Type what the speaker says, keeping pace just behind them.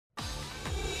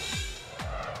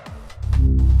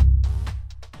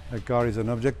A car is an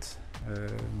object, a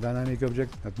dynamic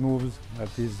object that moves,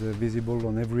 that is visible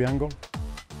on every angle,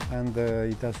 and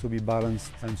it has to be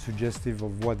balanced and suggestive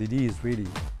of what it is really.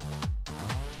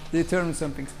 The Eterne is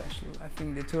something special. I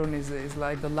think the Eterne is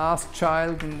like the last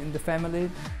child in the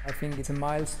family. I think it's a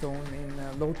milestone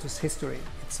in Lotus history.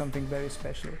 It's something very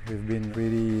special. We've been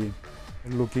really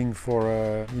looking for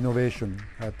innovation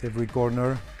at every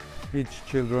corner. Each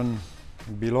children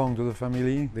belong to the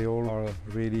family. They all are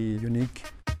really unique.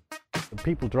 The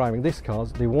people driving these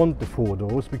cars, they want the 4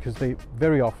 doors because they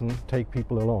very often take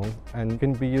people along and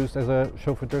can be used as a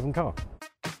chauffeur-driven car.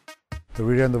 The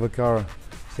rear end of a car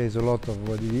says a lot of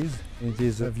what it is. It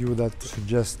is a view that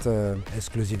suggests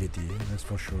exclusivity, that's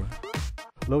for sure.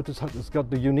 Lotus has got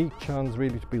the unique chance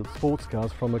really to build sports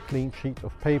cars from a clean sheet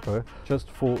of paper just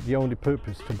for the only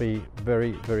purpose to be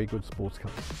very, very good sports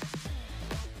cars.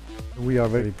 We are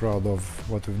very proud of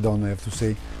what we've done, I have to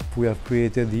say. We have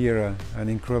created here an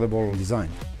incredible design.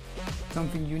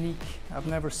 Something unique. I've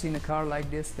never seen a car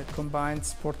like this that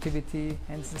combines sportivity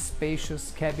and the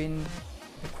spacious cabin,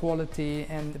 the quality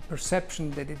and the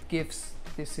perception that it gives.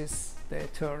 This is the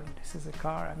Eterne. This is a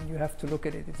car, I mean, you have to look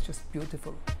at it, it's just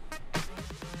beautiful.